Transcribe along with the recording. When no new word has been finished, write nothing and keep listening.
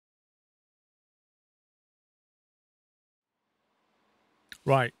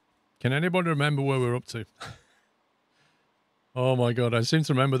Right. Can anybody remember where we're up to? Oh my god, I seem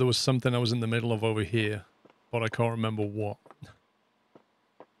to remember there was something I was in the middle of over here, but I can't remember what.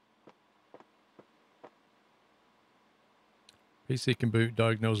 PC can boot,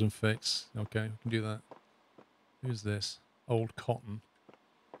 diagnose and fix. Okay, we can do that. Who's this? Old Cotton.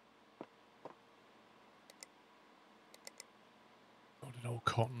 What did Old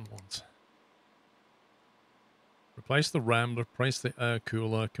Cotton want? Replace the RAM, replace the air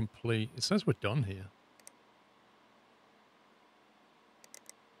cooler, complete. It says we're done here.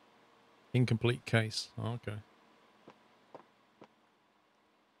 Incomplete case. Oh, okay.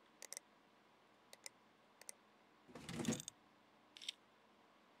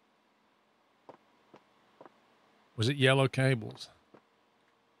 Was it yellow cables?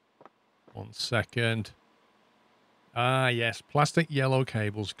 1 second. Ah, yes. Plastic yellow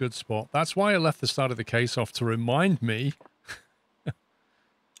cables. Good spot. That's why I left the start of the case off, to remind me. There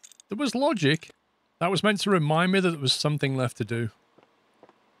was logic. That was meant to remind me that there was something left to do.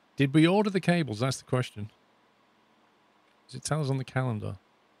 Did we order the cables? That's the question. Does it tell us on the calendar?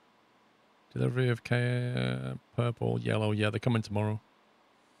 Delivery of purple, yellow. Yeah, they're coming tomorrow.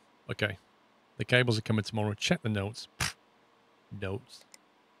 Okay. The cables are coming tomorrow. Check the notes. Notes.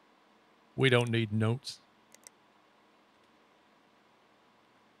 We don't need notes.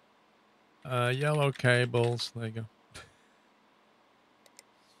 Yellow cables. There you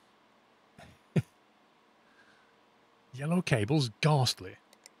go. Yellow cables. Ghastly.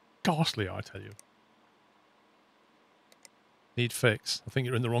 Ghastly, I tell you. Need fix. I think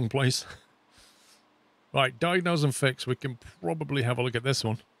you're in the wrong place. Right, diagnose and fix. We can probably have a look at this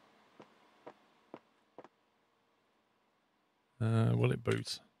one. Will it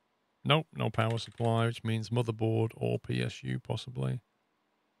boot? Nope, no power supply, which means motherboard or PSU possibly.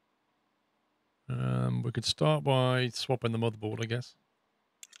 We could start by swapping the motherboard, I guess.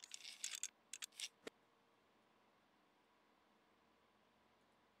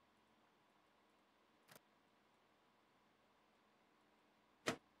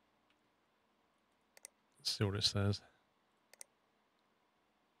 Let's see what it says.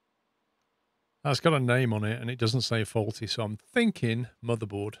 It's got a name on it, and it doesn't say faulty, so I'm thinking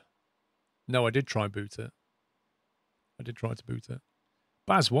motherboard. No, I did try boot it. I did try to boot it.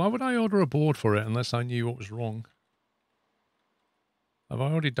 Baz, why would I order a board for it unless I knew what was wrong? Have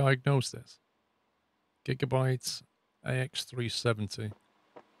I already diagnosed this? Gigabytes AX370.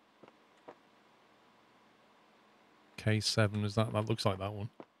 K7, is that looks like that one.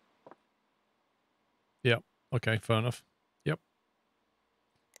 Yep. Okay, fair enough. Yep.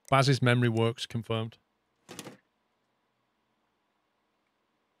 Baz's memory works, confirmed.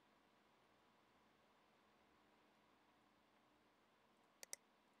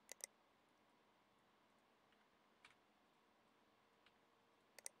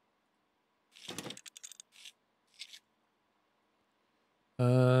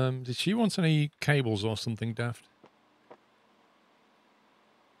 Did she want any cables or something, Daft?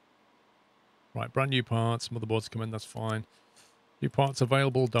 Right, brand new parts, motherboards come in, that's fine. New parts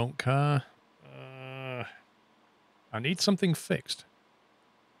available, don't care. I need something fixed.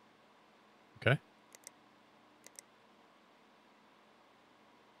 Okay.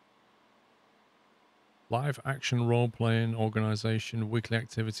 Live action role-playing organization, weekly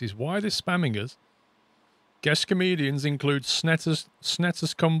activities. Why are they spamming us? Guest comedians include Snetters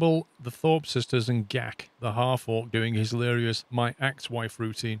Cumble, the Thorpe sisters, and Gak, the half-orc, doing his hilarious My Axe-Wife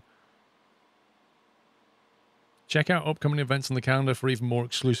routine. Check out upcoming events on the calendar for even more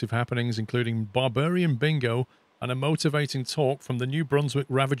exclusive happenings, including Barbarian Bingo and a motivating talk from the New Brunswick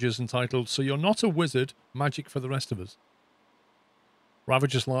Ravagers entitled So You're Not a Wizard, Magic for the Rest of Us.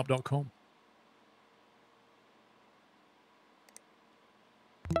 RavagersLARP.com.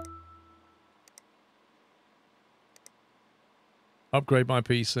 Upgrade my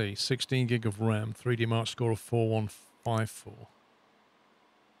PC. 16 gig of RAM. 3D Mark score of 4154.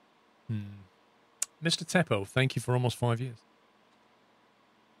 Mr. Teppo, thank you for almost 5 years.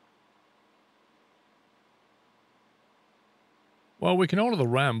 Well, we can order the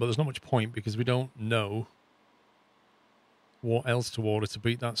RAM, but there's not much point because we don't know what else to order to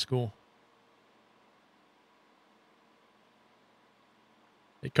beat that score.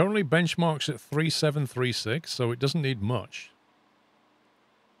 It currently benchmarks at 3736, so it doesn't need much.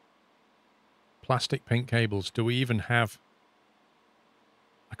 Plastic pink cables. Do we even have...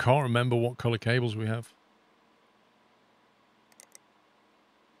 I can't remember what color cables we have.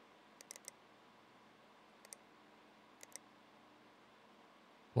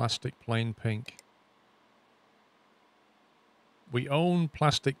 Plastic plain pink. We own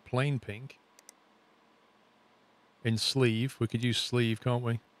plastic plain pink. in sleeve. We could use sleeve, can't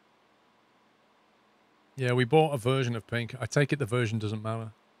we? Yeah, we bought a version of pink. I take it the version doesn't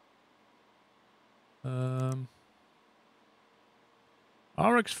matter.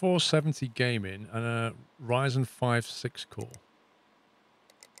 RX 470 gaming and a Ryzen 5 6-core.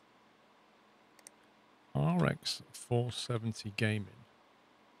 RX 470 gaming.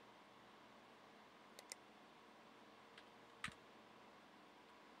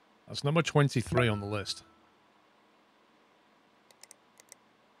 That's number 23 on the list.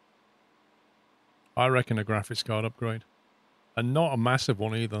 I reckon a graphics card upgrade. And not a massive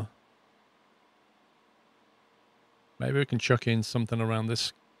one either. Maybe we can chuck in something around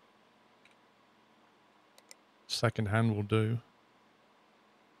this. Second hand will do.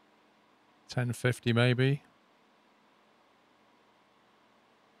 1050 maybe.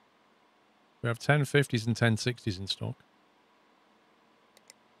 We have 1050s and 1060s in stock.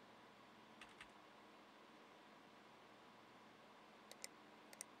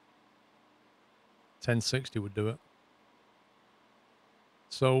 $1060 would do it.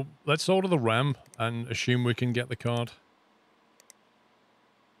 So let's order the RAM and assume we can get the card.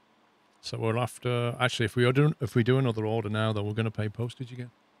 So we'll have to actually if we do another order now, then we're going to pay postage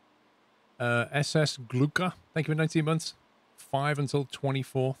again. SS Gluka, thank you for 19 months. 5 until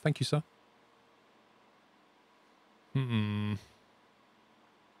 24. Thank you, sir.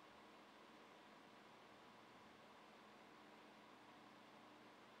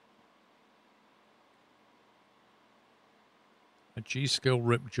 A G-Skill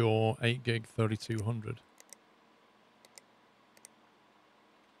Ripjaw 8 gig 3200.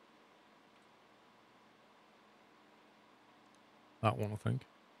 That one, I think.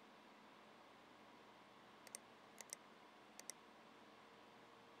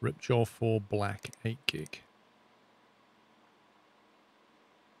 Ripjaw 4 Black 8 gig.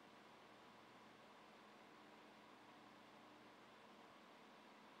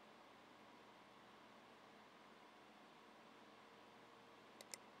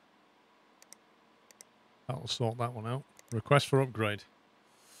 That'll sort that one out. Request for upgrade.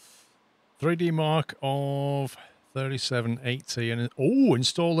 3D mark of 3780 and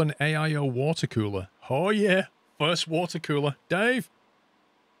install an AIO water cooler. Oh yeah, first water cooler. Dave.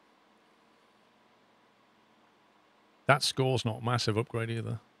 That score's not a massive upgrade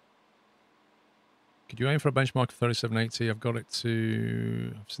either. Could you aim for a benchmark of 3780? I've got it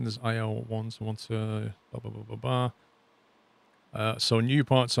to... I've seen this IO ones. I want to... Blah, blah, blah, blah, blah. So new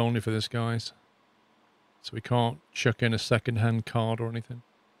parts only for this, guys. So we can't chuck in a second-hand card or anything.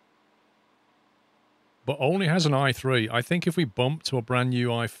 But only has an i3. I think if we bump to a brand new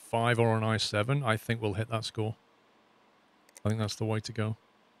i5 or an i7, I think we'll hit that score. I think that's the way to go.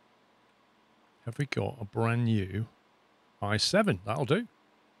 Have we got a brand new i7? That'll do.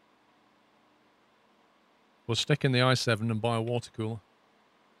 We'll stick in the i7 and buy a water cooler.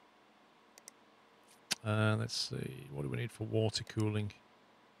 Let's see. What do we need for water cooling?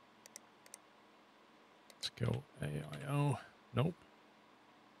 Let's go AIO. Nope.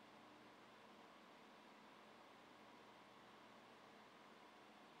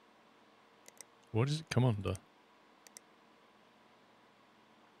 What does it come under?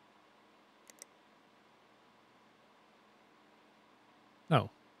 No,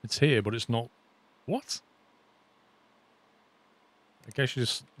 it's here, but it's not. What? I guess you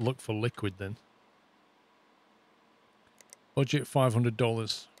just look for liquid then. Budget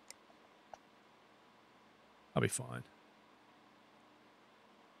 $500. That'll be fine.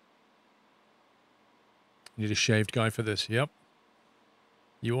 Need a shaved guy for this. Yep.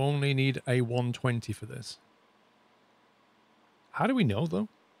 You only need a 120 for this. How do we know, though?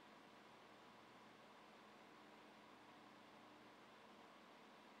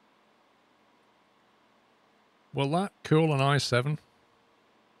 Will that cool an i7?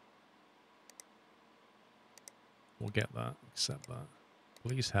 We'll get that. Accept that.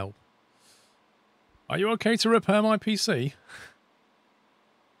 Please help. Are you okay to repair my PC?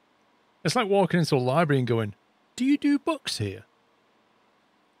 It's like walking into a library and going, do you do books here?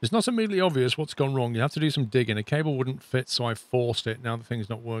 It's not immediately obvious what's gone wrong. You have to do some digging. A cable wouldn't fit, so I forced it. Now the thing's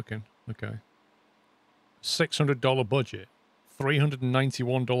not working. Okay. $600 budget.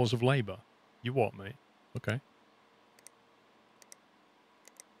 $391 of labor. You what, mate? Okay.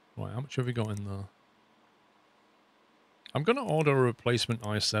 Right, how much have we got in there? I'm going to order a replacement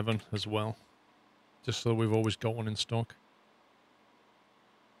i7 as well. Just so we've always got one in stock.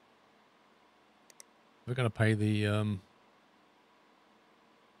 We're going to pay the...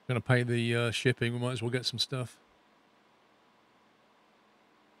 shipping. We might as well get some stuff.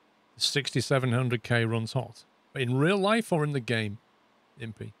 6700K runs hot. In real life or in the game,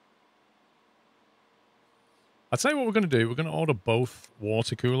 Impy? I'll tell you what we're going to do. We're going to order both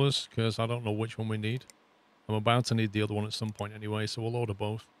water coolers because I don't know which one we need. I'm about to need the other one at some point anyway, so we'll order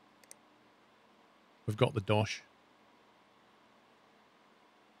both. We've got the dosh.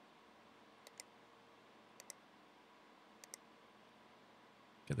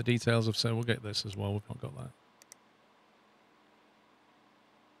 Get the details of, so we'll get this as well. We've not got that.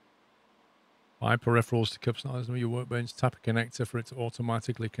 Buy peripherals to customize your workbench. Tap a connector for it to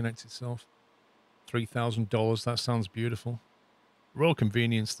automatically connect itself. $3,000. That sounds beautiful. Real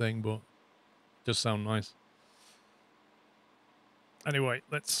convenience thing, but does sound nice. Anyway,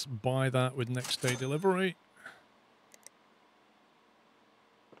 let's buy that with next day delivery.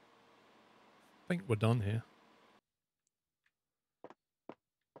 I think we're done here.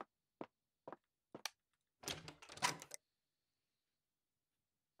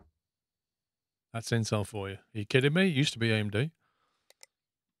 That's Intel for you. Are you kidding me? It used to be AMD.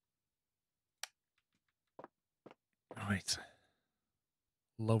 Right.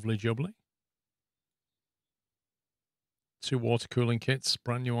 Lovely jubbly. 2 water cooling kits,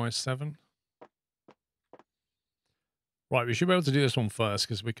 brand new i7. Right, we should be able to do this one first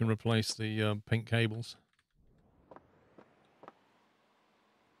because we can replace the pink cables.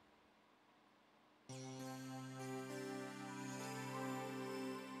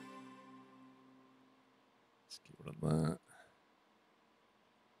 Let's get rid of that.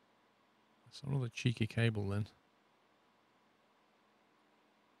 That's another cheeky cable then.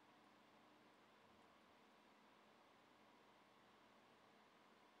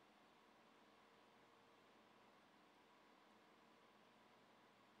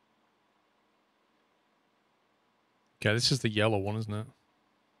 Okay, this is the yellow one, isn't it?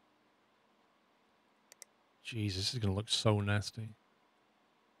 Jeez, this is going to look so nasty.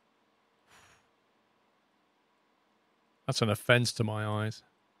 That's an offense to my eyes.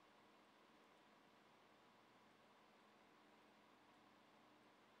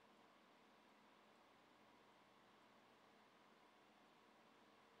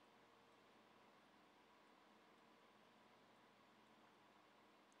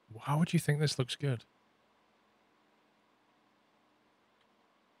 Why would you think this looks good?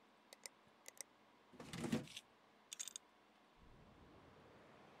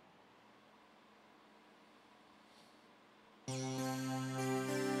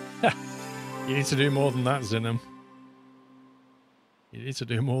 You need to do more than that, Zinham. You need to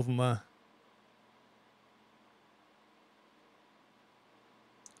do more than that.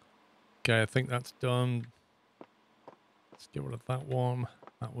 Okay, I think that's done. Let's get rid of that one.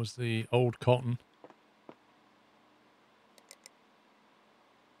 That was the old cotton.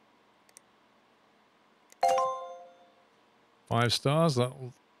 Five stars, that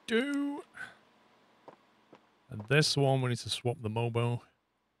will do. And this one, we need to swap the mobile.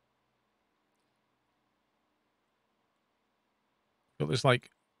 Got this like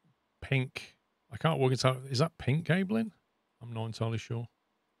pink. I can't work it out. Is that pink cabling? I'm not entirely sure.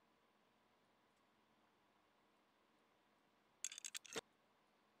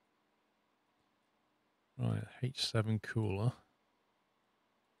 Right, H7 cooler.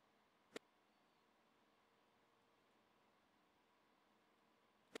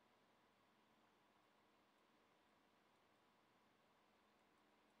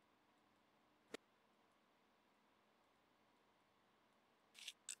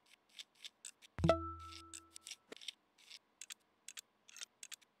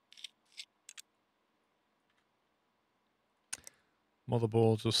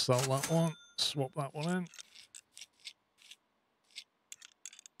 Motherboards, will sell that one. Swap that one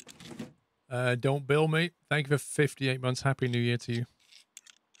in. Don't bill me. Thank you for 58 months. Happy New Year to you.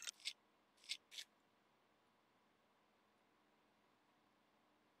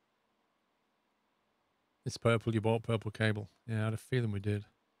 It's purple. You bought purple cable. Yeah, I had a feeling we did.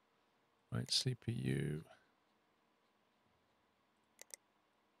 Right, CPU.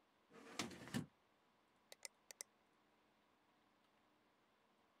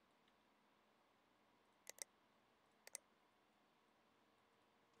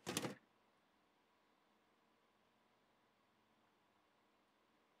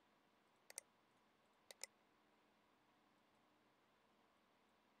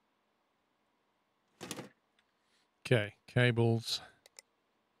 Okay, cables.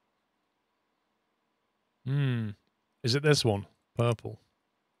 Is it this one? Purple.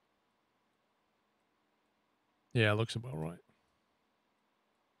 Yeah, looks about right.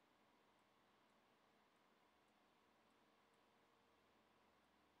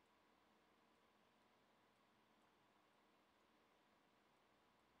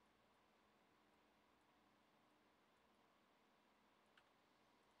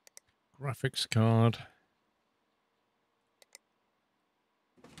 Graphics card.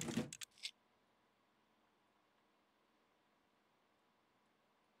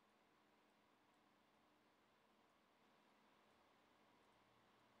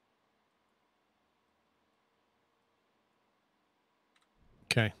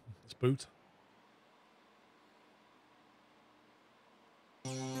 Okay, let's boot.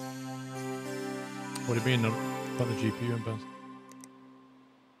 What do you mean about the GPU in best?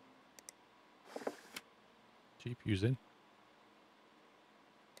 GPU's in.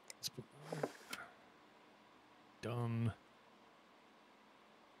 Let's put that in. Done.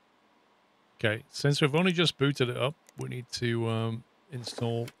 Okay, since we've only just booted it up, we need to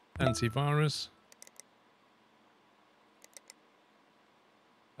install antivirus.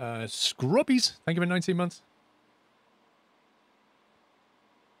 Scrubbies, thank you for 19 months.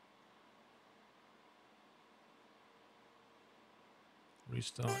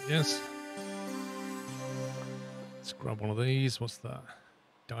 Restart, yes. Let's grab one of these. What's that?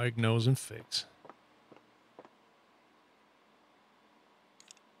 Diagnose and fix.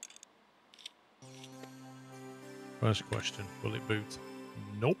 First question, will it boot?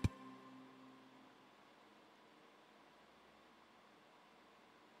 Nope.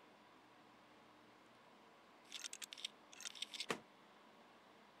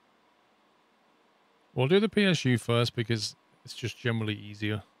 We'll do the PSU first because it's just generally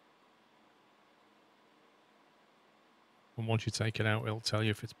easier. And once you take it out, it'll tell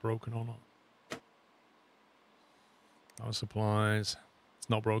you if it's broken or not. Power supplies. It's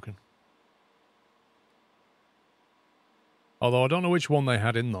not broken. Although I don't know which one they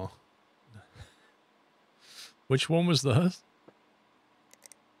had in there. Which one was theirs?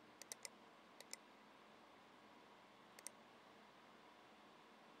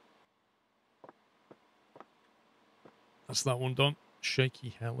 That's that one done.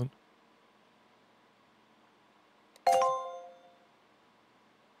 Shaky Helen.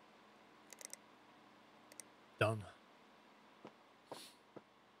 Done.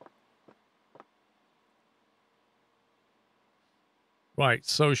 Right,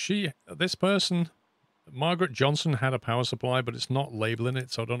 so this person, Margaret Johnson, had a power supply, but it's not labeling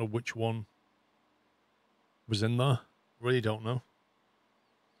it, so I don't know which one was in there. Really don't know.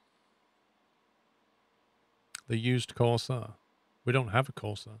 The used Corsair. We don't have a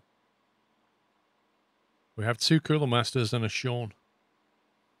Corsair. We have 2 Cooler Masters and a Sean.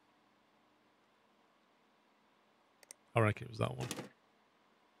 I reckon it was that one.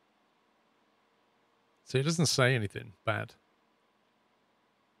 See, it doesn't say anything bad.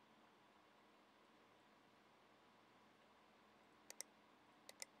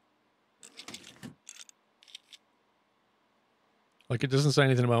 Like, it doesn't say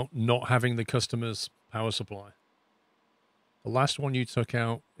anything about not having the customer's power supply. The last one you took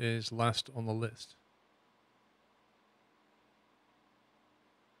out is last on the list.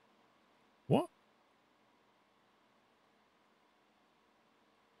 What?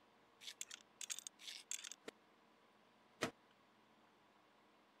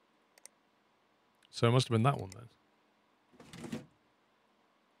 So it must have been that one then.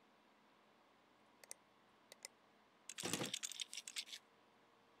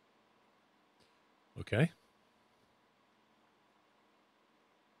 Okay.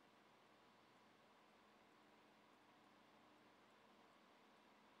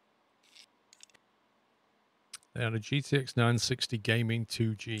 They had a GTX 960 Gaming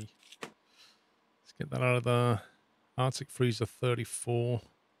 2G. Let's get that out of there. Arctic Freezer 34.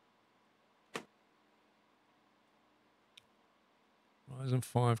 Ryzen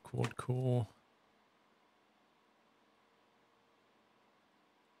 5 quad core.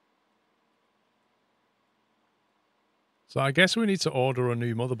 So I guess we need to order a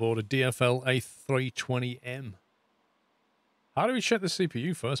new motherboard, a DFL A320M. How do we check the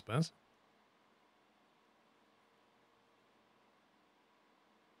CPU first, Baz?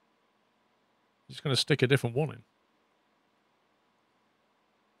 Just going to stick a different one in.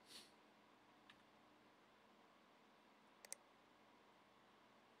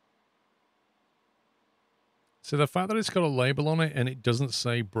 So the fact that it's got a label on it and it doesn't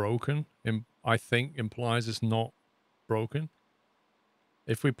say broken, I think implies it's not broken.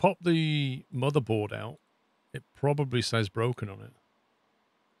 If we pop the motherboard out, it probably says broken on it.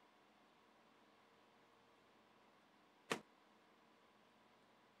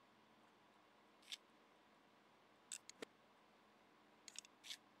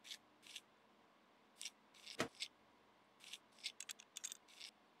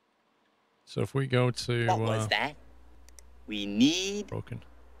 So if we go to... What was that? We need broken.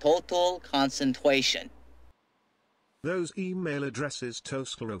 Total concentration. Those email addresses to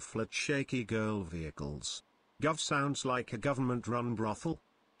SquirrelPlus Shaky Girl Vehicles. Gov sounds like a government-run brothel.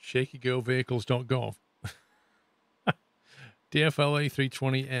 ShakyGirlVehicles.gov. DFL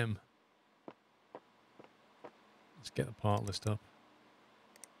A320M. Let's get the part list up.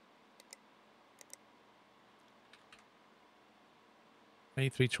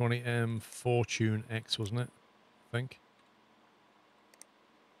 A320M Fortune X, wasn't it? I think.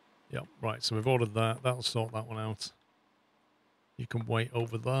 Yep, right, so we've ordered that. That'll sort that one out. You can wait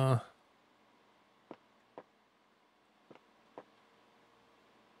over there.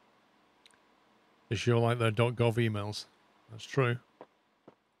 They sure like their .gov emails. That's true.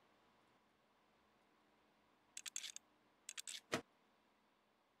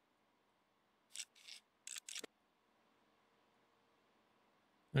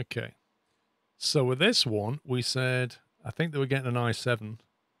 Okay. So with this one, we said, I think they were getting an i7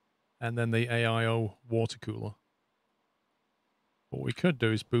 and then the AIO water cooler. What we could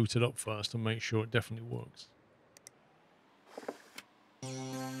do is boot it up first and make sure it definitely works.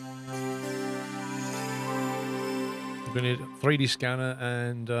 We're going to need a 3D scanner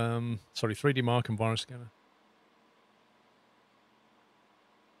and, 3D mark and virus scanner.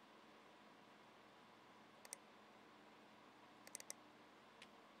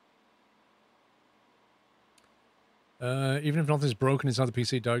 Even if nothing's broken inside the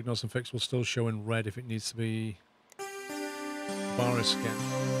PC, diagnose and fix will still show in red if it needs to be virus scanned.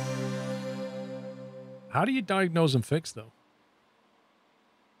 How do you diagnose and fix, though?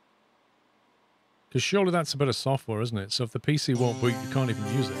 Because surely that's a bit of software, isn't it? So if the PC won't boot, you can't even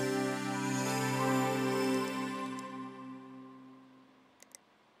use it.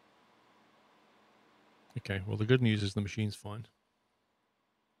 Okay, well, the good news is the machine's fine.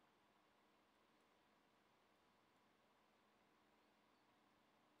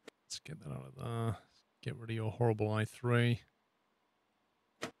 Let's get that out of there. Get rid of your horrible i3.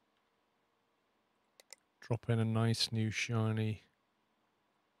 Drop in a nice new shiny.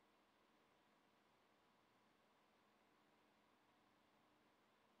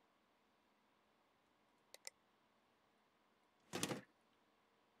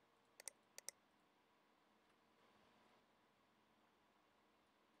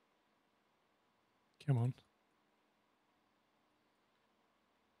 Come on.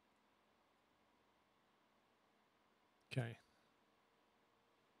 Okay.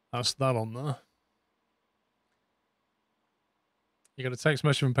 That's that on there. You got a text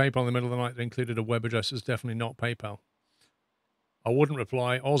message from PayPal in the middle of the night that included a web address. It's definitely not PayPal. I wouldn't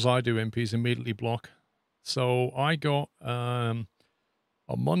reply. All I do, MP, is immediately block. So I got, on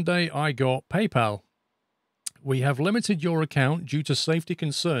Monday, I got PayPal. We have limited your account due to safety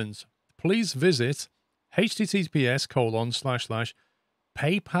concerns. Please visit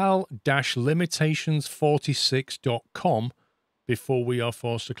https://paypal-limitations46.com before we are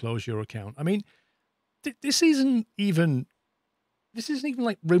forced to close your account. I mean, this isn't even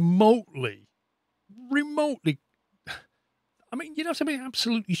like remotely. I mean, you'd have to be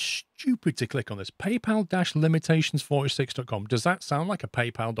absolutely stupid to click on this. PayPal-limitations46.com. Does that sound like a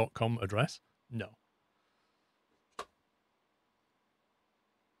PayPal.com address? No.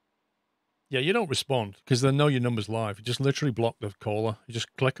 Yeah, you don't respond because they know your number's live. You just literally block the caller. You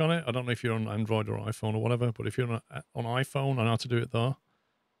just click on it. I don't know if you're on Android or iPhone or whatever, but if you're on iPhone, I know how to do it there.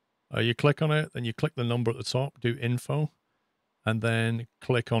 You click on it, then you click the number at the top, do info, and then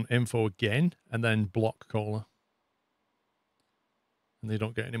click on info again, and then block caller. And they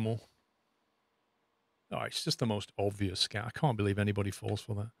don't get any more. Oh, it's just the most obvious scam. I can't believe anybody falls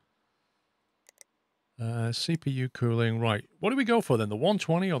for that. CPU cooling, right. What do we go for then? The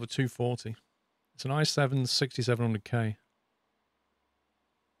 120 or the 240? It's an i7 6700K.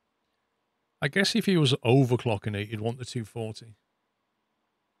 I guess if he was overclocking it, you'd want the 240.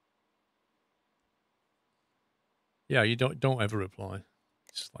 Yeah, you don't ever reply.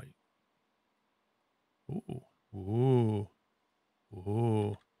 It's like, ooh,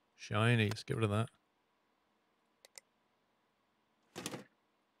 shiny. Let's get rid of that.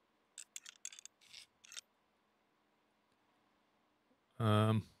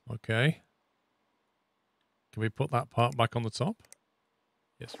 Okay. Can we put that part back on the top?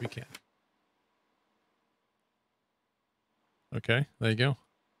 Yes, we can. Okay, there you go.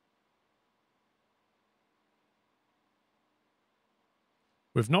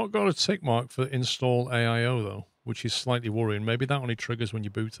 We've not got a tick mark for install AIO though, which is slightly worrying. Maybe that only triggers when you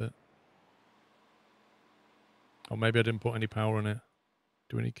boot it. Or maybe I didn't put any power in it.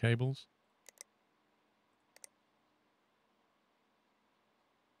 Do we need cables?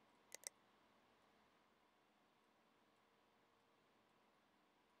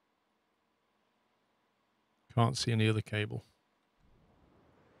 Can't see any other cable.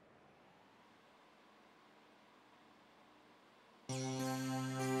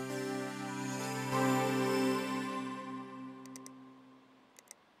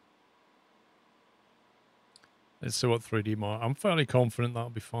 Let's see what 3D mark. I'm fairly confident that'll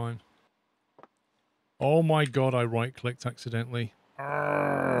be fine. Oh my god, I right-clicked accidentally.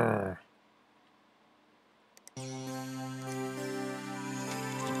 Arrgh.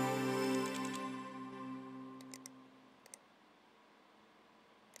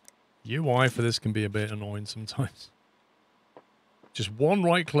 UI for this can be a bit annoying sometimes. Just one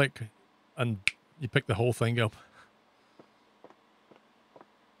right click and you pick the whole thing up.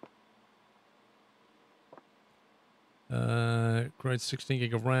 Grade 16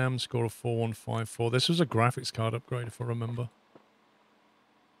 gig of RAM, score of 4154. This was a graphics card upgrade if I remember.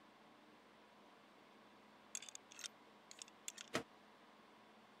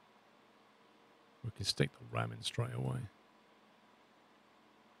 We can stick the RAM in straight away.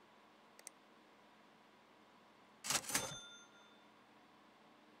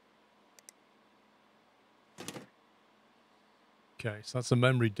 Okay, so that's the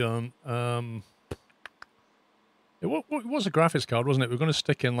memory done. It was a graphics card, wasn't it? We're going to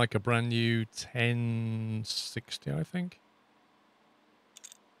stick in like a brand new 1060, I think.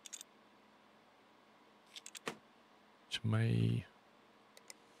 Which may...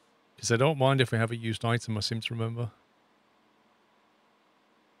 Because I don't mind if we have a used item, I seem to remember.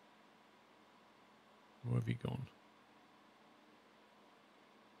 Where have you gone?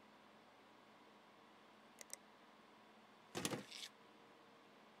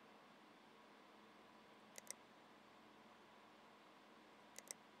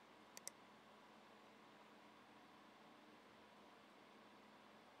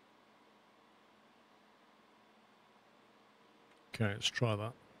 Okay, let's try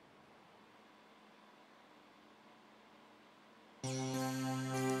that.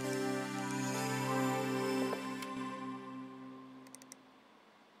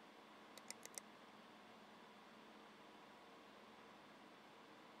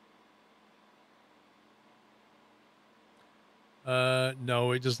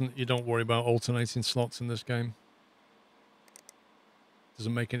 No, it doesn't. You don't worry about alternating slots in this game.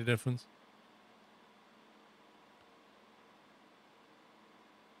 Doesn't make any difference.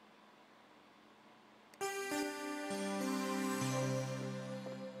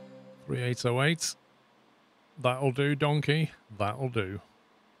 $3808. That'll do, donkey. That'll do.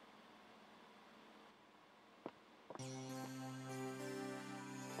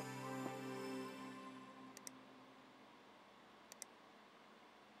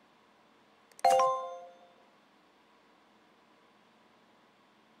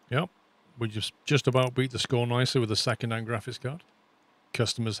 Yep. We just about beat the score nicely with a second-hand graphics card.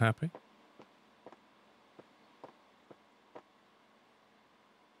 Customers happy.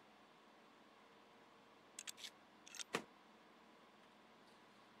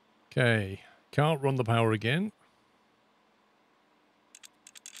 Okay. Can't run the power again.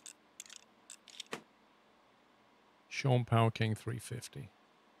 Sean Power King 350.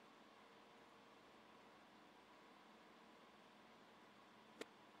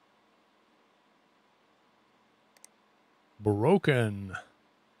 Broken.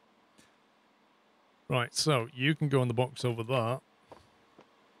 Right, so you can go in the box over there.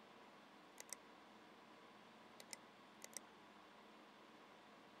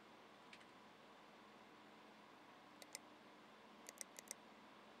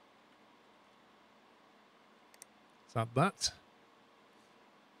 Is that?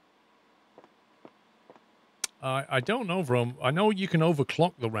 I don't know, Vrom. I know you can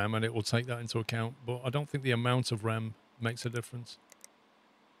overclock the RAM and it will take that into account, but I don't think the amount of RAM makes a difference.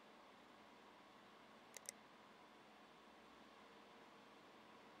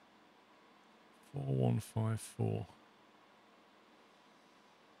 $4154.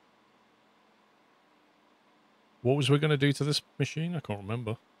 What was we going to do to this machine? I can't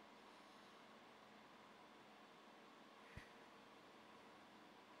remember.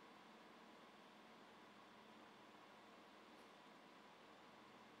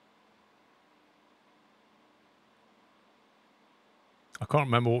 I can't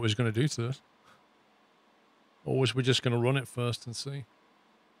remember what we was going to do to this. Or was we just going to run it first and see?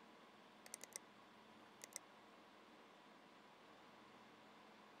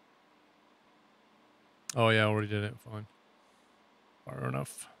 Oh yeah, I already did it. Fine. Fair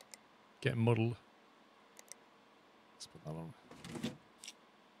enough. Getting muddled. Let's put that on.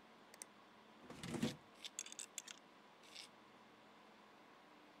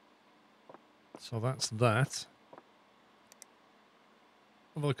 So that's that.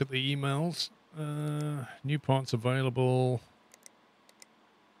 Have a look at the emails. New parts available.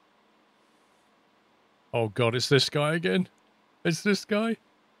 Oh god, it's this guy again. It's this guy.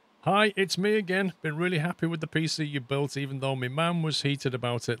 Hi, it's me again. Been really happy with the PC you built, even though my mum was heated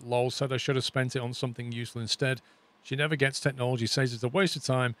about it. Lol, said I should have spent it on something useful instead. She never gets technology, says it's a waste of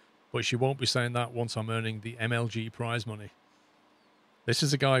time, but she won't be saying that once I'm earning the MLG prize money. This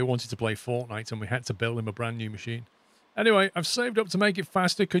is a guy who wanted to play Fortnite and we had to build him a brand new machine. Anyway, I've saved up to make it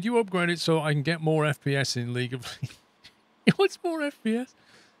faster. Could you upgrade it so I can get more FPS in League of Legends? What's more FPS?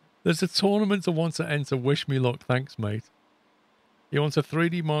 There's a tournament I want to enter. Wish me luck. Thanks, mate. He wants a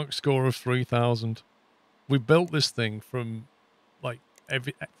 3D Mark score of 3,000. We built this thing from, like,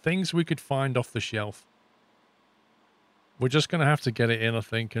 things we could find off the shelf. We're just going to have to get it in, I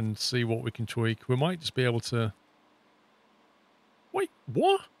think, and see what we can tweak. We might just be able to... Wait,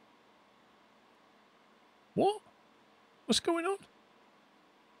 what? What? What's going on?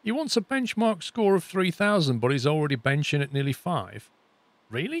 He wants a benchmark score of 3,000, but he's already benching at nearly 5.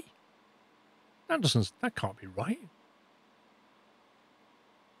 Really? That can't be right.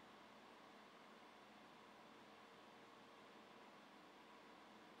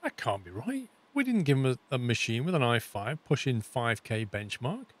 That can't be right. We didn't give him a machine with an i5 pushing 5k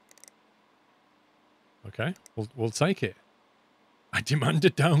benchmark. Okay, we'll take it. I demand a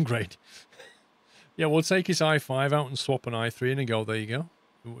downgrade. Yeah, we'll take his i5 out and swap an i3 in and go, there you go.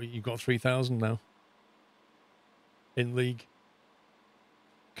 You've got 3,000 now. In League.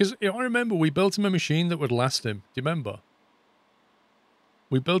 Because I remember we built him a machine that would last him. Do you remember?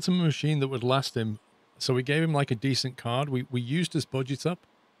 We built him a machine that would last him. So we gave him like a decent card. We used his budget up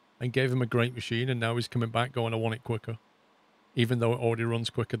and gave him a great machine. And now he's coming back going, I want it quicker. Even though it already runs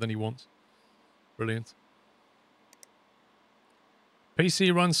quicker than he wants. Brilliant.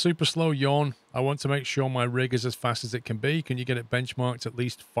 PC runs super slow, yawn. I want to make sure my rig is as fast as it can be. Can you get it benchmarked at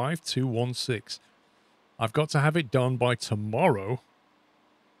least 5216? I've got to have it done by tomorrow.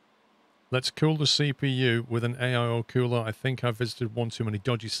 Let's cool the CPU with an AIO cooler. I think I've visited one too many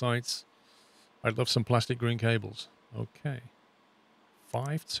dodgy sites. I'd love some plastic green cables. Okay.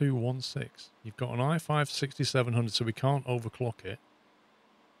 5216. You've got an i5 6700, so we can't overclock it.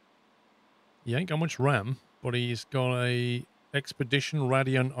 He ain't got much RAM, but he's got a Expedition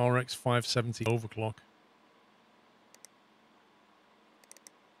Radeon RX 570 overclock.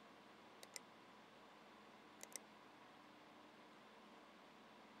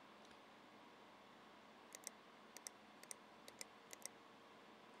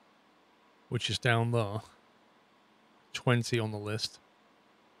 Which is down there. 20 on the list.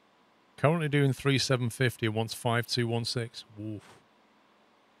 Currently doing 3750 and wants 5216. Woof.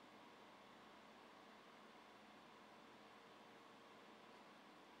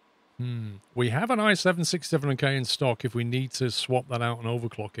 We have an i7-67K in stock if we need to swap that out and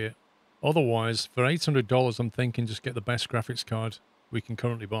overclock it. Otherwise, for $800, I'm thinking just get the best graphics card we can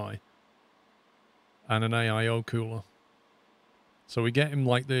currently buy. And an AIO cooler. So we get him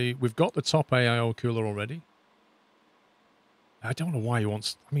like we've got the top AIO cooler already. I don't know why he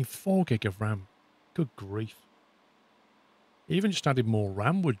wants, 4 gig of RAM. Good grief. Even just added more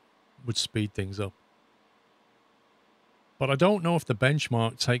RAM would speed things up. But I don't know if the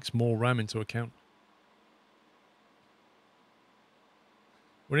benchmark takes more RAM into account.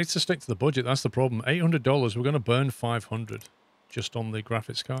 We need to stick to the budget, that's the problem. $800, we're going to burn $500 just on the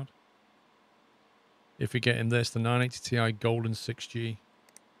graphics card. If we get in this, the 980 Ti Golden 6G.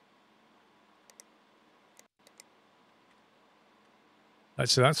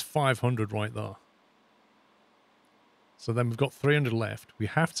 So that's 500 right there. So then we've got 300 left. We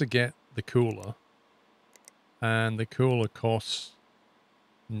have to get the cooler. And the cooler costs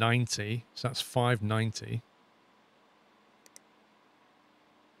 90. So that's 590.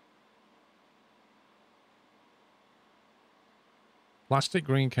 Plastic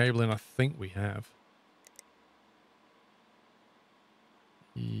green cabling, I think we have.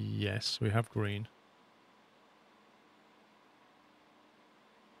 Yes, we have green.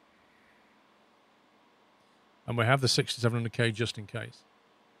 And we have the 6700K just in case.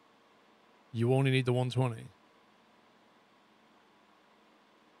 You only need the 120.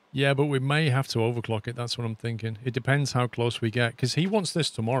 Yeah, but we may have to overclock it. That's what I'm thinking. It depends how close we get. Because he wants this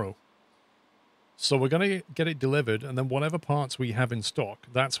tomorrow. So we're going to get it delivered. And then whatever parts we have in stock,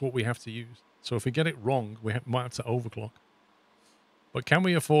 that's what we have to use. So if we get it wrong, we might have to overclock. But can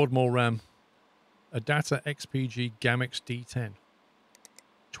we afford more RAM? A Data XPG Gamix D10.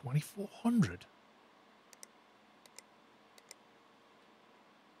 2400.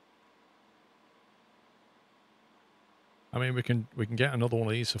 I mean, we can get another one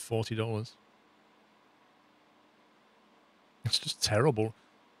of these for $40. It's just terrible.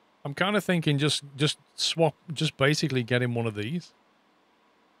 I'm kind of thinking just basically get him one of these.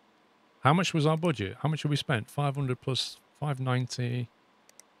 How much was our budget? How much have we spent? 500 plus 590.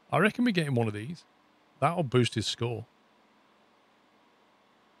 I reckon we get him one of these. That'll boost his score.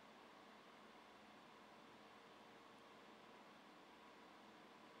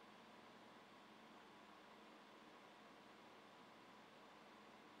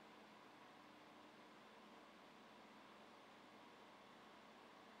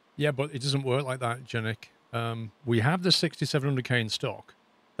 Yeah, but it doesn't work like that, Janik. We have the 6700K in stock.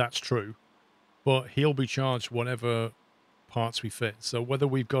 That's true. But he'll be charged whatever parts we fit. So whether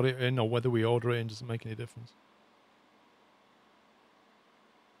we've got it in or whether we order it in doesn't make any difference.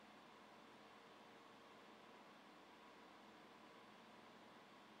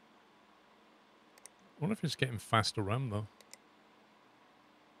 I wonder if it's getting faster RAM, though.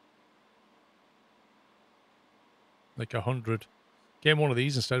 Like 100. Get one of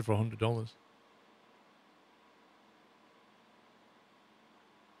these instead for $100.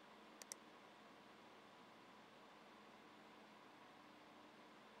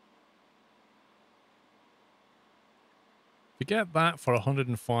 You get that for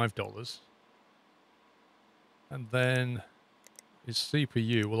 $105, and then his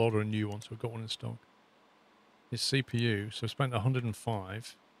CPU, we'll order a new one, so we've got one in stock. His CPU, so I spent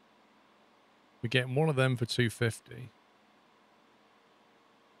 105. We get one of them for 250.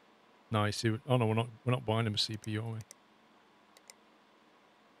 Nice. Oh no, we're not buying him a CPU, are we?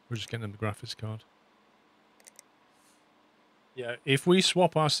 We're just getting him the graphics card. Yeah, if we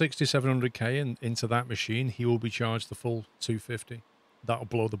swap our 6700K into that machine, he will be charged the full 250. That'll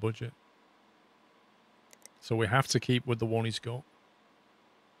blow the budget. So we have to keep with the one he's got.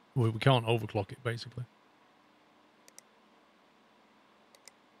 We can't overclock it, basically.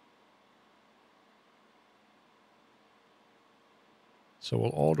 So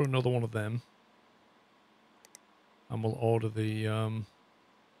we'll order another one of them. And we'll order the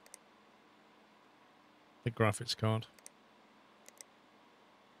graphics card.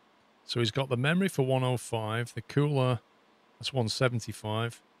 So he's got the memory for 105, the cooler, that's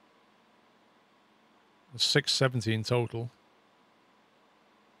 175. That's 670 in total.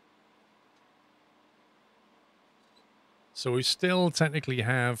 So we still technically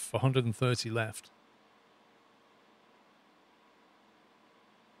have 130 left.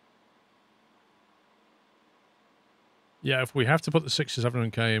 Yeah, if we have to put the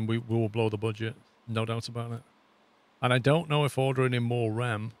 6700K in, we will blow the budget. No doubt about it. And I don't know if ordering in more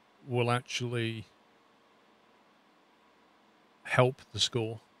RAM will actually help the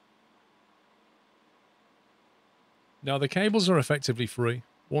score. Now, the cables are effectively free.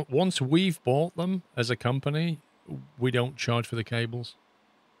 Once we've bought them as a company, we don't charge for the cables.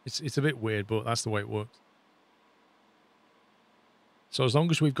 It's a bit weird, but that's the way it works. So as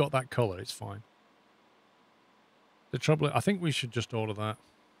long as we've got that color, it's fine. The trouble, I think we should just order that.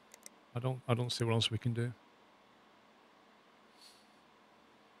 I don't see what else we can do.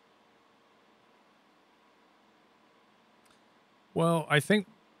 Well, I think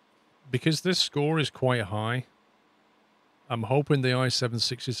because this score is quite high, I'm hoping the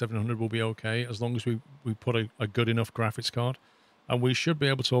i7-6700 will be okay as long as we put a good enough graphics card. And we should be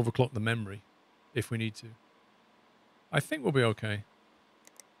able to overclock the memory if we need to. I think we'll be okay.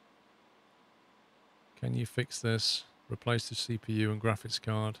 Can you fix this? Replace the CPU and graphics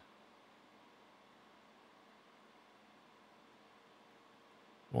card.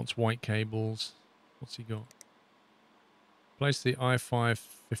 Wants white cables. What's he got? Replace the i5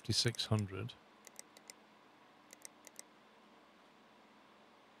 5600.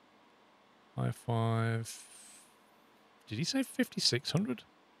 i5. Did he say 5600?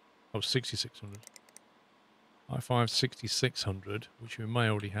 Oh, 6600. i5 6600, which we may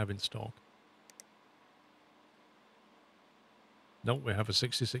already have in stock. Nope, we have a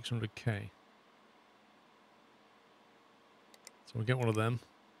 6600K. So we'll get one of them.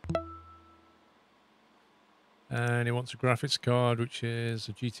 And he wants a graphics card, which is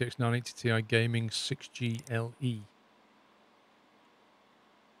a GTX 980 Ti Gaming 6G LE.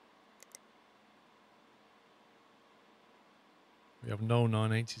 We have no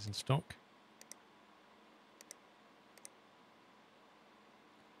 980s in stock.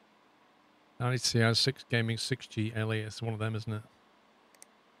 Ti has 6 Gaming 6G LE. It's one of them, isn't it?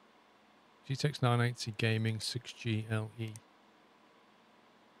 GTX 980 Gaming 6G LE. I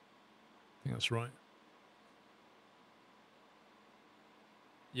think that's right.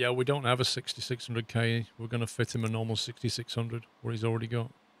 Yeah, we don't have a 6600K. We're going to fit him a normal 6600, where he's already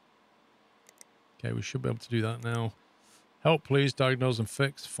got. Okay, we should be able to do that now. Help, please. Diagnose and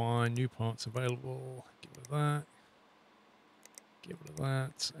fix. Fine. New parts available. Get rid of that. Get rid of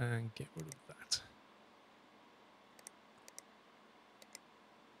that. And get rid of that.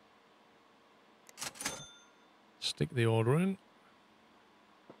 Stick the order in.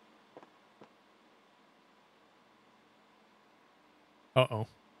 Uh-oh.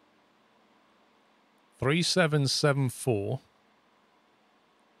 3774.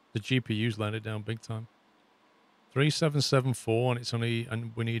 The GPU's landed down big time. 3774, and it's only,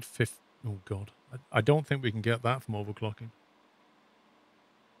 and we need 50. Oh god, I don't think we can get that from overclocking.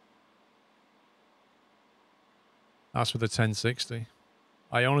 That's with a 1060.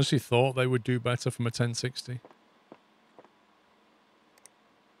 I honestly thought they would do better from a 1060.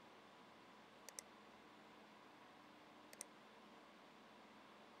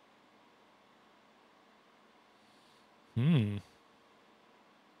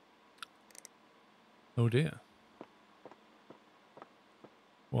 Oh dear.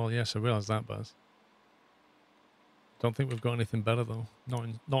 Well, yes, I realise that, Baz. Don't think we've got anything better though.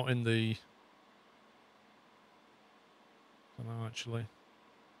 Not in the. I don't know actually.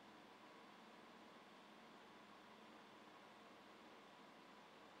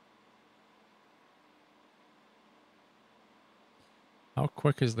 How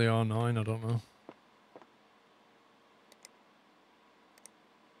quick is the R9? I don't know.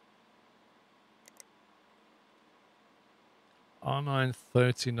 R9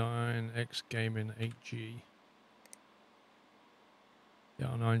 39X Gaming 8G. The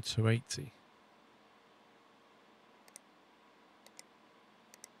R9 280.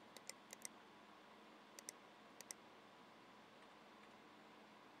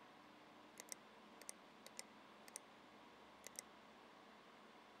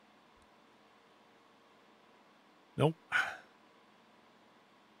 Nope.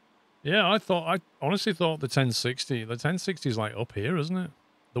 Yeah, I honestly thought the 1060 is like up here, isn't it?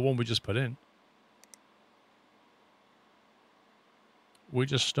 The one we just put in. We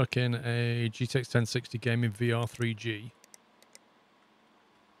just stuck in a GTX 1060 Gaming VR 3G.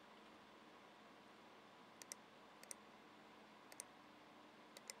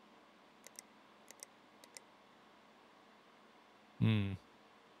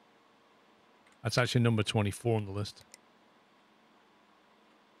 That's actually number 24 on the list.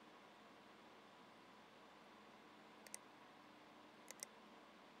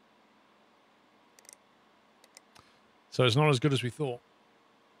 So it's not as good as we thought.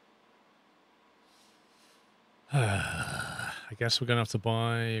 I guess we're going to have to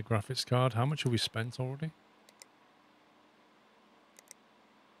buy a graphics card. How much have we spent already?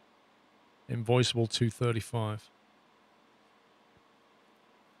 Invoiceable 235.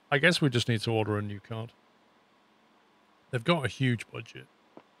 I guess we just need to order a new card. They've got a huge budget.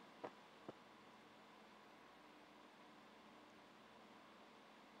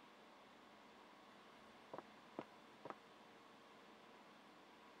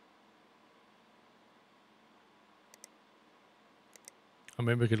 I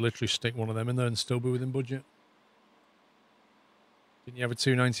mean, we could literally stick one of them in there and still be within budget. Didn't you have a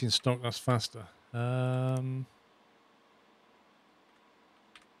 290 in stock? That's faster. We've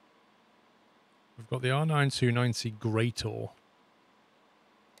got the R9 290 Greator.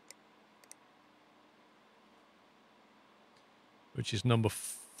 Which is number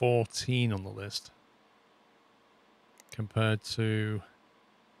 14 on the list. Compared to...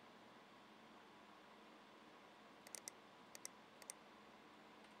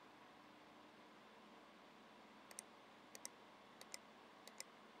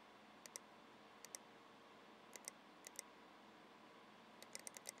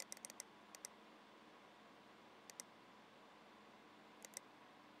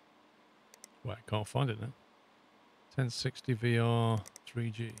 Wait, I can't find it now. 1060 VR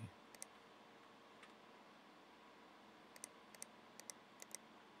 3G.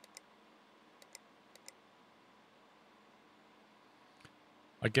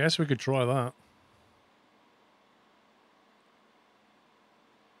 I guess we could try that.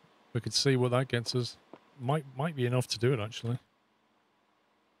 We could see what that gets us. Might be enough to do it, actually.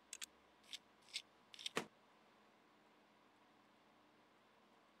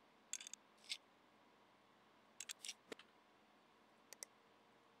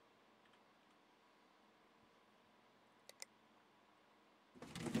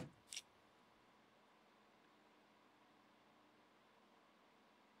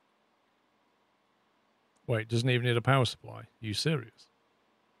 Wait, doesn't even need a power supply. Are you serious?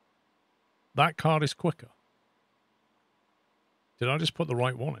 That card is quicker. Did I just put the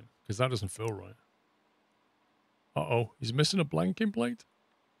right one in? Because that doesn't feel right. Uh-oh, he's missing a blanking plate.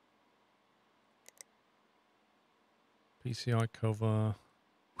 PCI cover.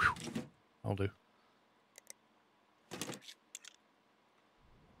 Whew. I'll do.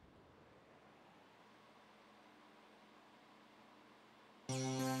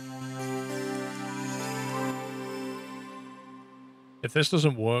 If this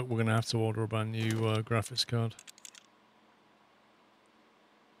doesn't work, we're going to have to order a brand new graphics card.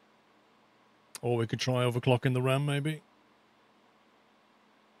 Or we could try overclocking the RAM, maybe.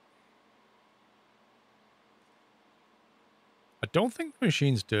 I don't think the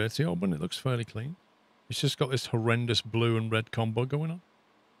machine's dirty, Alban. It looks fairly clean. It's just got this horrendous blue and red combo going on.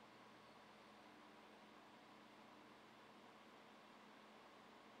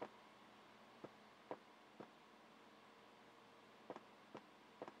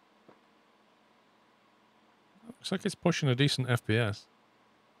 Looks like it's pushing a decent FPS.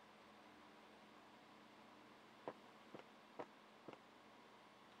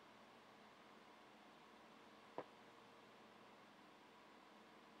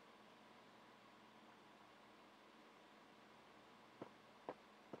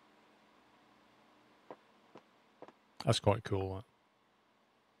 That's quite cool, that.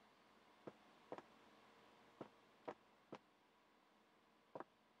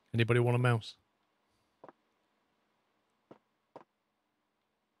 Anybody want a mouse?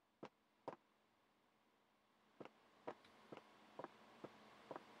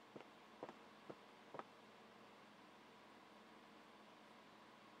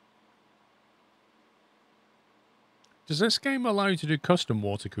 Does this game allow you to do custom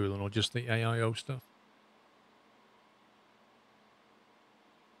water cooling or just the AIO stuff?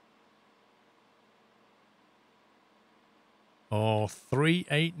 Oh,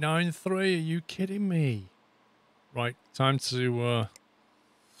 3893. Are you kidding me? Right, time to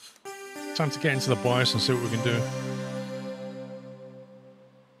get into the BIOS and see what we can do.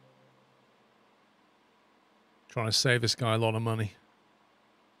 Trying to save this guy a lot of money.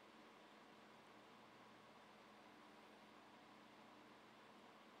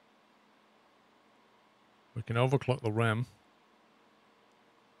 We can overclock the RAM.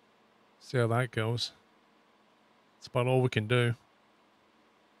 See how that goes. That's about all we can do.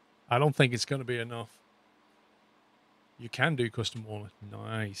 I don't think it's going to be enough. You can do custom wallet.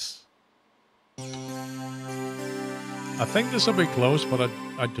 Nice. I think this will be close, but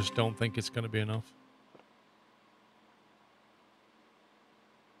I just don't think it's going to be enough.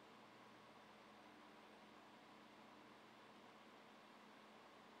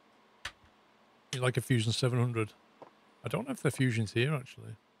 You like a Fusion 700? I don't know if the Fusion's here,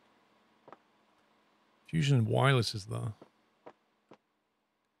 actually. Fusion Wireless is there.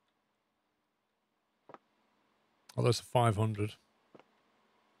 Oh, that's a 500.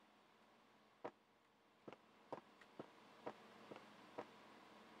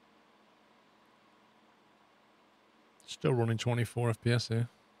 Still running 24 FPS here.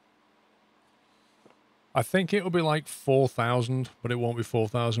 I think it'll be like 4,000, but it won't be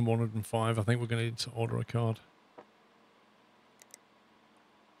 4,105. I think we're going to need to order a card. It's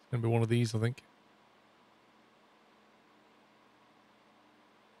going to be one of these, I think.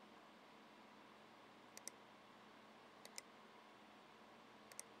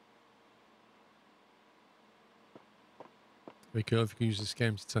 Be cool if you could use this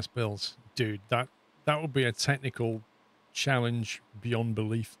game to test builds. Dude, that would be a technical challenge beyond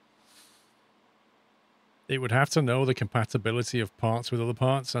belief. It would have to know the compatibility of parts with other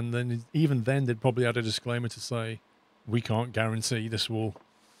parts, and then even then they'd probably add a disclaimer to say, we can't guarantee this will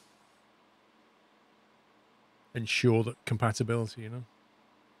ensure that compatibility, you know?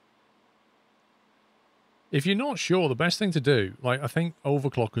 If you're not sure, the best thing to do, like I think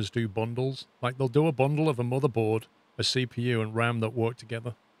overclockers do bundles. Like they'll do a bundle of a motherboard, a CPU, and RAM that work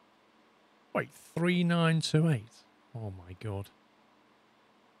together. Wait, 3928? Oh my god.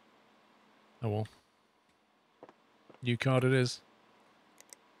 Oh well. New card it is.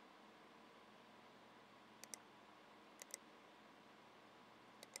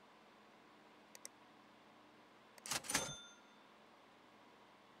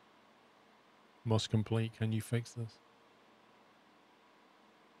 Must complete. Can you fix this?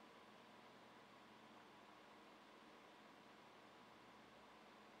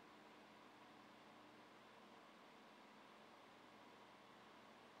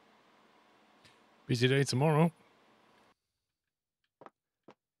 Busy day tomorrow.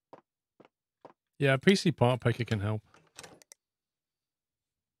 Yeah, PC part picker can help.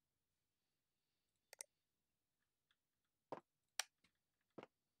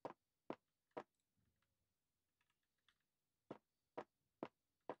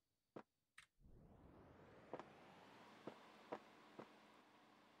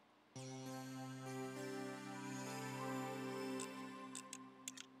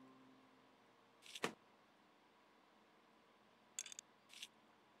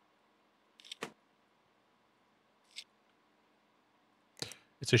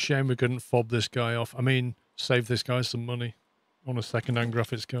 It's a shame we couldn't fob this guy off. I mean, save this guy some money on a second-hand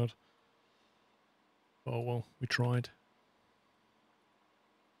graphics card. Oh well, we tried.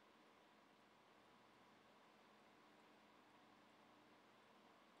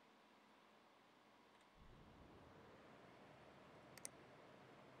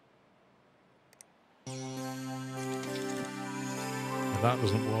 If that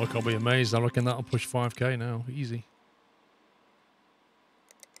doesn't work, I'll be amazed. I reckon that'll push 5K now. Easy.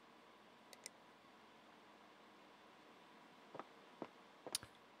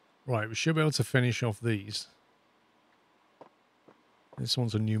 Right, we should be able to finish off these. This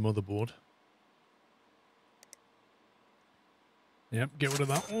one's a new motherboard. Yep, get rid of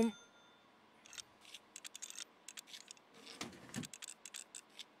that one.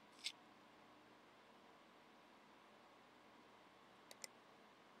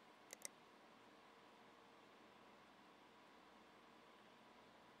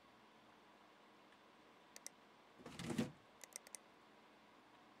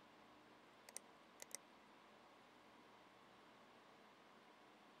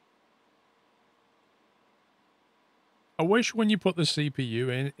 I wish when you put the CPU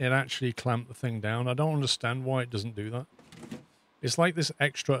in, it actually clamped the thing down. I don't understand why it doesn't do that. It's like this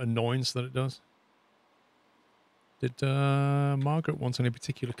extra annoyance that it does. Did Margaret want any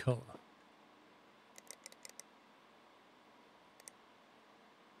particular color?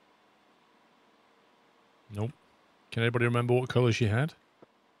 Nope. Can anybody remember what color she had?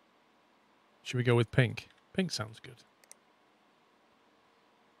 Should we go with pink? Pink sounds good.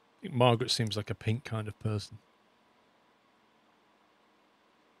 I think Margaret seems like a pink kind of person.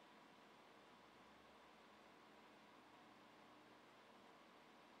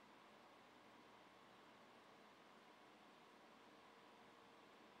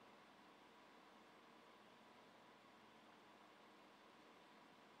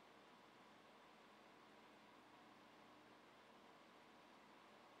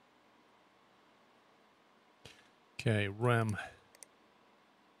 Okay, RAM.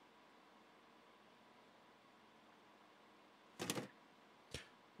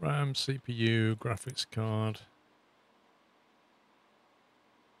 RAM, CPU, graphics card.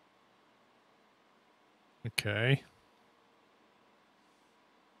 Okay.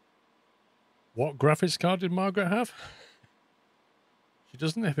 What graphics card did Margaret have? She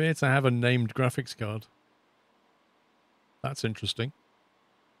doesn't appear to have a named graphics card. That's interesting.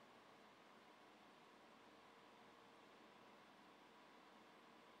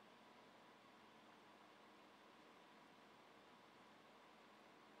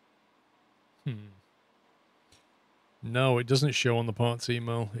 No, it doesn't show on the parts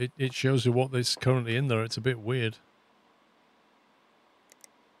email. It shows you what is currently in there. It's a bit weird.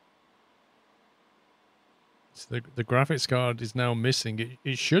 So the graphics card is now missing.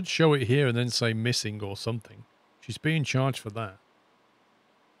 It should show it here and then say missing or something. She's being charged for that.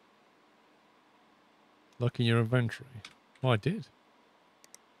 Look in your inventory. Oh, I did.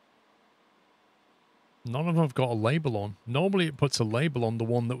 None of them have got a label on. Normally it puts a label on the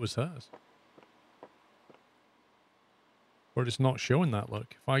one that was hers. But it's not showing that,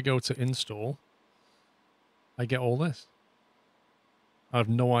 look. If I go to install, I get all this. I have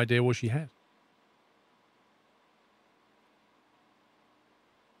no idea what she had.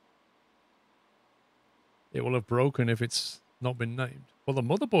 It will have broken if it's not been named. Well, the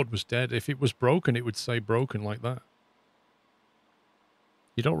motherboard was dead. If it was broken, it would say broken like that.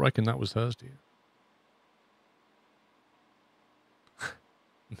 You don't reckon that was hers, do you?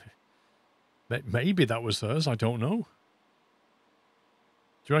 Maybe that was hers. I don't know.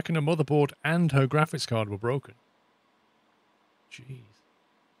 Do you reckon a motherboard and her graphics card were broken? Jeez.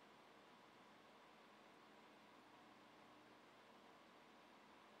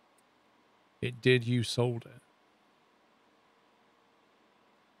 It did, you sold it.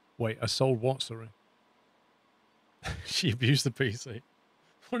 Wait, I sold what, sorry? She abused the PC.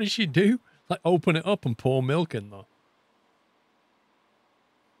 What did she do? Like open it up and pour milk in there?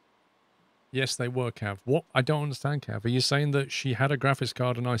 Yes, they were, Cav. What? I don't understand, Cav. Are you saying that she had a graphics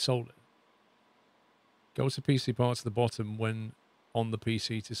card and I sold it? Go to PC parts at the bottom when on the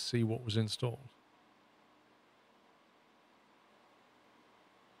PC to see what was installed.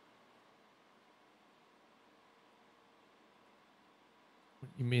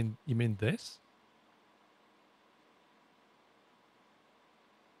 You mean this?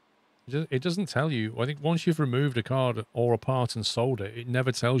 It doesn't tell you. I think once you've removed a card or a part and sold it, it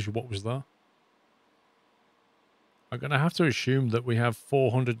never tells you what was there. I'm going to have to assume that we have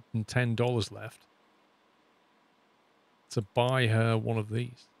 $410 left to buy her one of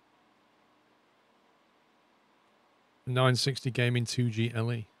these. 960 Gaming 2G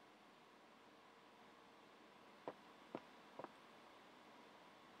LE.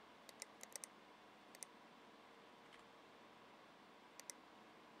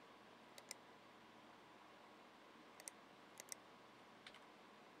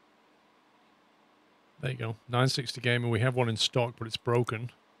 There you go. 960 Gaming. We have one in stock, but it's broken.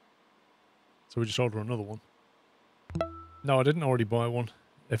 So we just order another one. No, I didn't already buy one.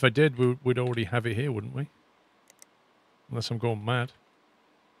 If I did, we'd already have it here, wouldn't we? Unless I'm going mad.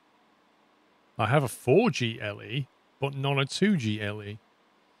 I have a 4G LE, but not a 2G LE.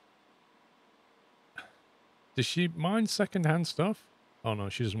 Does she mind second-hand stuff? Oh no,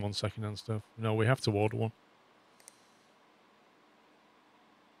 she doesn't want second-hand stuff. No, we have to order one.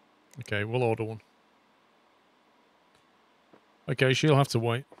 Okay, we'll order one. Okay, she'll have to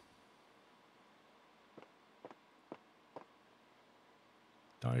wait.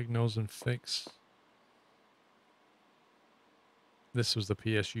 Diagnose and fix. This was the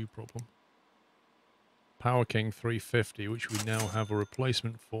PSU problem. Power King 350, which we now have a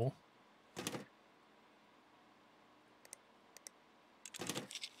replacement for.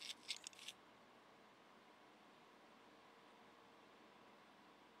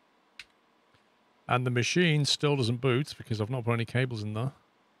 And the machine still doesn't boot because I've not put any cables in there.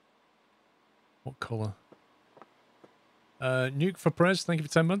 What colour? Nuke for Prez, thank you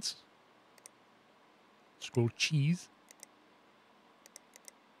for 10 months. Scroll cheese.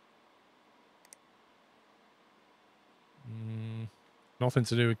 Nothing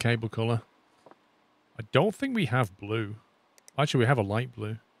to do with cable colour. I don't think we have blue. Actually, we have a light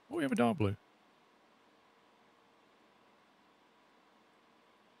blue. Oh, we have a dark blue.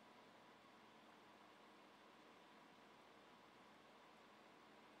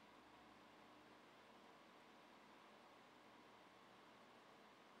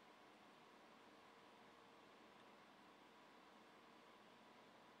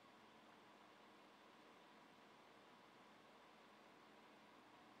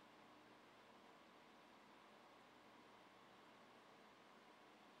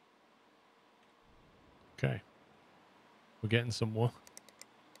 Okay. We're getting somewhere.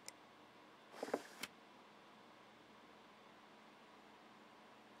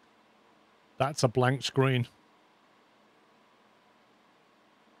 That's a blank screen.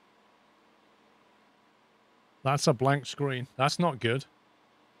 That's a blank screen. That's not good.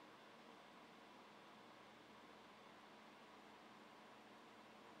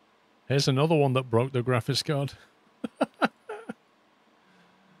 Here's another one that broke the graphics card.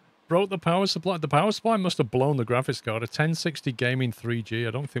 Broke the power supply. The power supply must have blown the graphics card. A 1060 Gaming 3G.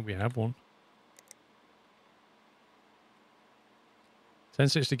 I don't think we have one.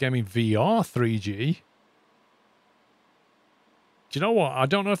 1060 Gaming VR 3G. Do you know what? I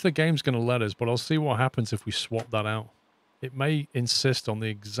don't know if the game's going to let us, but I'll see what happens if we swap that out. It may insist on the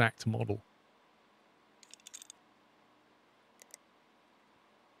exact model.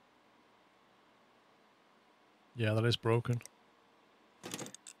 Yeah, that is broken.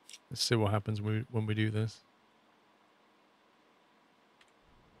 Let's see what happens when we do this.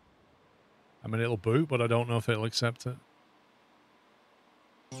 I mean, it'll boot, but I don't know if it'll accept it.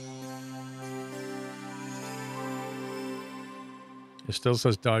 It still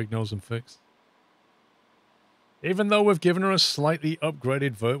says diagnose and fix. Even though we've given her a slightly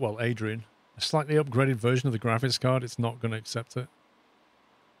upgraded Adrian, a slightly upgraded version of the graphics card, it's not going to accept it.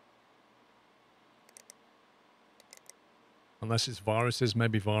 Unless it's viruses,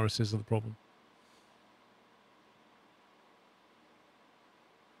 maybe viruses are the problem.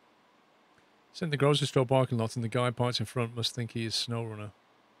 It's in the grocery store parking lot and the guy parks in front must think he is SnowRunner.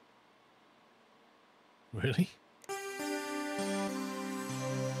 Really?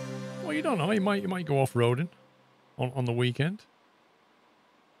 Well, you don't know. You might go off-roading on the weekend.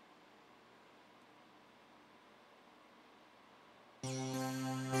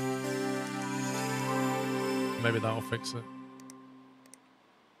 Maybe that'll fix it.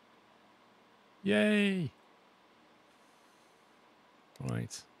 Yay!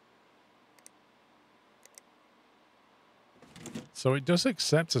 Right. So it does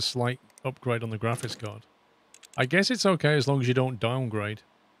accept a slight upgrade on the graphics card. I guess it's okay as long as you don't downgrade.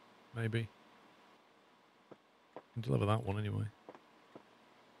 Maybe. Can deliver that one anyway.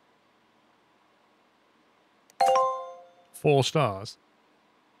 4 stars?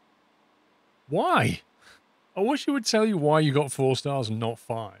 Why? I wish it would tell you why you got 4 stars and not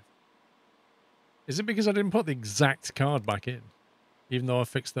 5. Is it because I didn't put the exact card back in? Even though I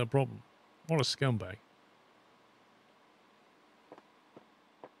fixed their problem? What a scumbag.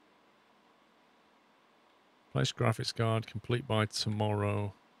 Place graphics card, complete by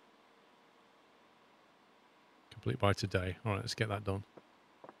tomorrow. Complete by today. Alright, let's get that done.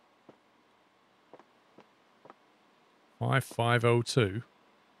 5502.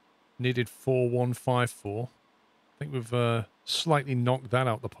 Needed 4154. I think we've slightly knocked that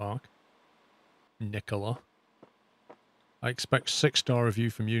out the park. Nicola. I expect 6-star review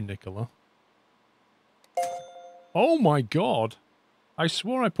from you, Nicola. Oh my god! I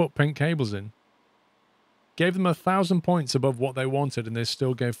swore I put pink cables in. Gave them 1,000 points above what they wanted and they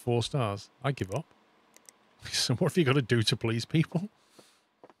still gave 4 stars. I give up. So what have you got to do to please people?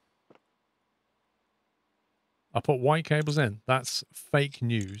 I put white cables in. That's fake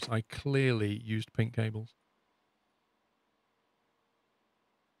news. I clearly used pink cables.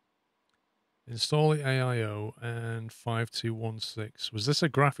 Install the AIO and 5216. Was this a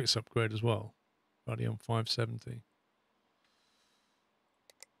graphics upgrade as well? Radeon 570.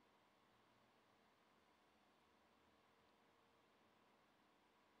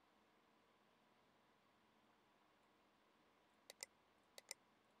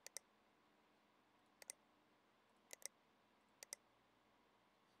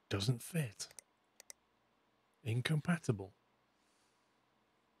 Doesn't fit. Incompatible.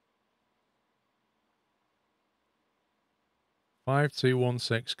 Five two one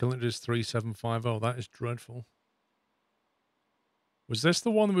six. Calendar is 3750. That is dreadful. Was this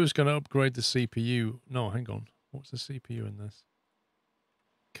the one that was going to upgrade the CPU? No, hang on. What's the CPU in this?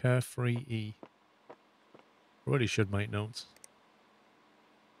 Carefree E. Really should make notes.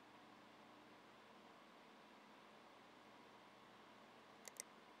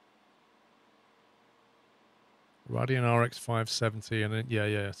 Radeon RX 570, and then,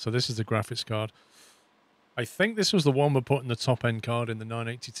 yeah. So this is the graphics card. I think this was the one we're putting the top end card in the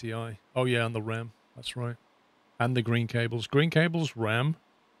 980 Ti. Oh yeah, and the RAM. That's right. And the green cables. Green cables, RAM.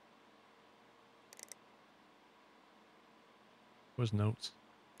 Where's notes?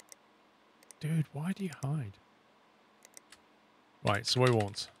 Dude, why do you hide? Right, so we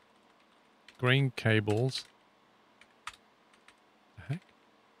want green cables. The heck?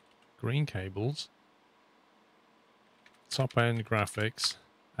 Green cables. Top end graphics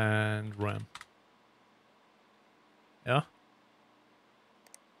and RAM. Yeah?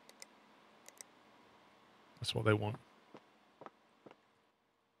 That's what they want.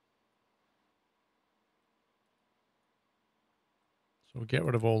 So we'll get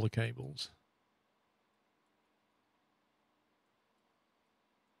rid of all the cables.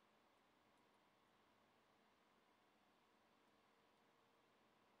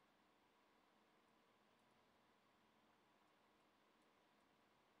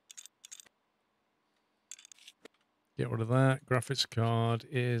 Get rid of that. Graphics card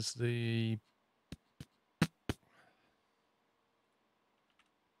is the...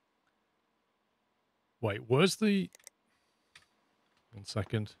 Wait, where's the... 1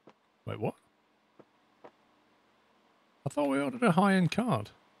 second. Wait, what? I thought we ordered a high-end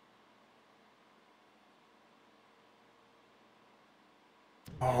card.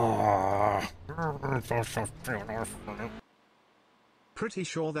 Pretty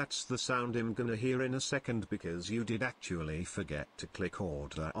sure that's the sound I'm gonna hear in a second, because you did actually forget to click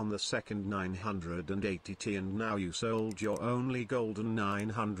order on the second 980T, and now you sold your only golden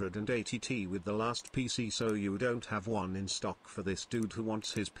 980T with the last PC, so you don't have one in stock for this dude who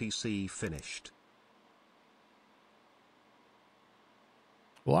wants his PC finished.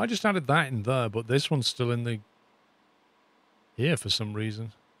 Well, I just added that in there, but this one's still in the... here for some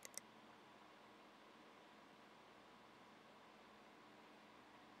reason.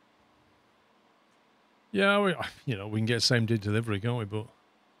 Yeah, we can get same day delivery, can't we? But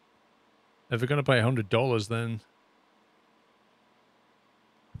if we're going to pay $100, then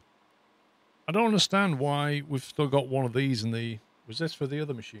I don't understand why we've still got one of these in the... Was this for the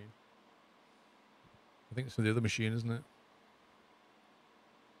other machine? I think it's for the other machine, isn't it?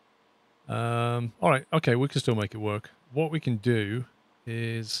 All right, okay, we can still make it work. What we can do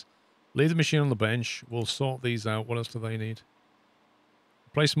is leave the machine on the bench. We'll sort these out. What else do they need?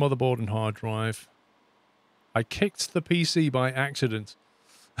 Replace motherboard and hard drive. I kicked the PC by accident.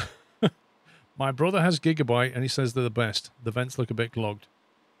 My brother has Gigabyte and he says they're the best. The vents look a bit clogged.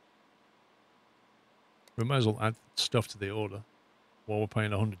 We might as well add stuff to the order while we're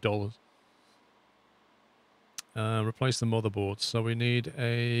paying $100. Replace the motherboard. So we need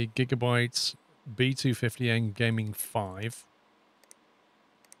a Gigabyte B250N Gaming 5.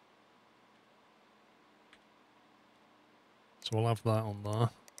 So we'll have that on there.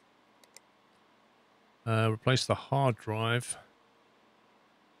 Replace the hard drive.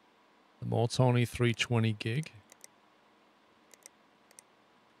 The Mortoni 320 gig.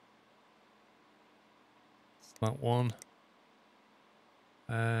 That's that one.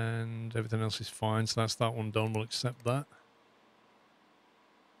 And everything else is fine, so that's that one done. We'll accept that.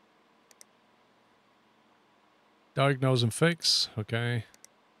 Diagnose and fix. Okay.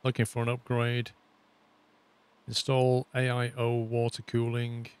 Looking for an upgrade. Install AIO water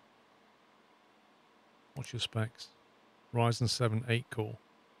cooling. What's your specs? Ryzen 7 8 core.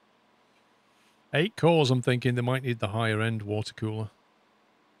 8 cores, I'm thinking they might need the higher end water cooler.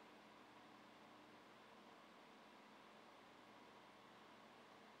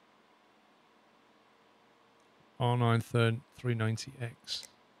 R9 390X.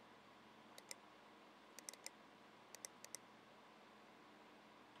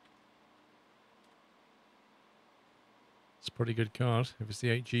 It's a pretty good card if it's the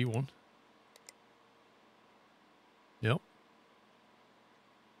 8G one.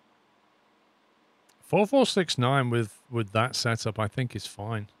 4469 with that setup, I think is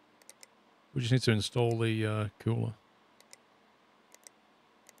fine. We just need to install the cooler.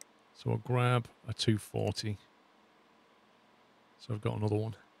 So I'll grab a 240. So I've got another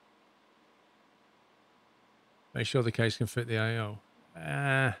one. Make sure the case can fit the AO.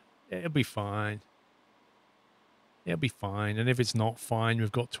 It'll be fine. It'll be fine. And if it's not fine,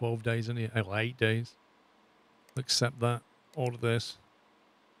 we've got 12 days in it. 8 days. We'll accept that. Order this.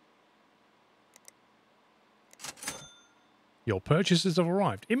 Your purchases have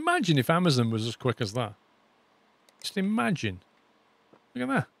arrived. Imagine if Amazon was as quick as that. Just imagine. Look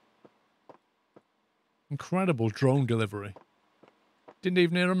at that. Incredible drone delivery. Didn't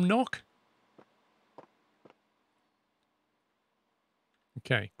even hear them knock.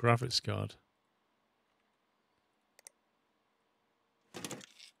 Okay, graphics card.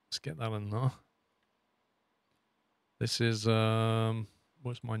 Let's get that in there. This is,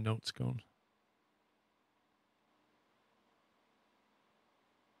 where's my notes gone?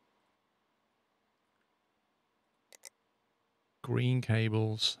 Green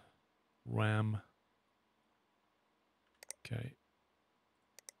cables, RAM. Okay.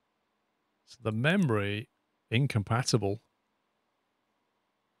 So the memory, incompatible.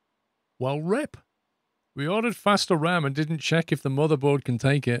 Well, rip. We ordered faster RAM and didn't check if the motherboard can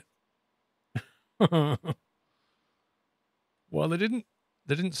take it. Well, they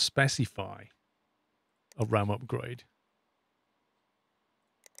didn't specify a RAM upgrade.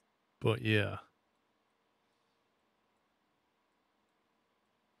 But yeah.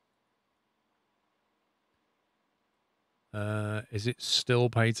 Is it still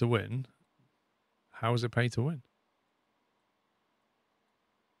pay to win? How is it pay to win?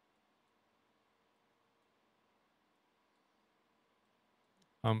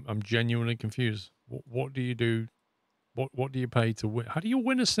 I'm genuinely confused. What do you do? What do you pay to win? How do you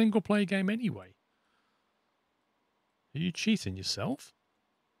win a single player game anyway? Are you cheating yourself?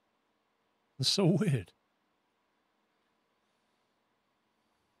 That's so weird.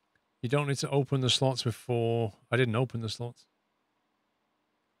 You don't need to open the slots before. I didn't open the slots.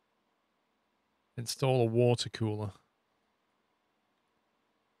 Install a water cooler.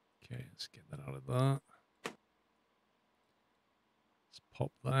 Okay, let's get that out of that. Let's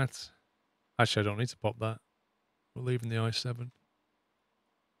pop that. Actually, I don't need to pop that. We're leaving the i7.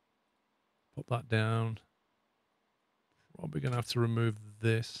 Pop that down. Probably going to have to remove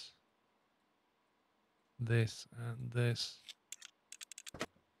this. This and this.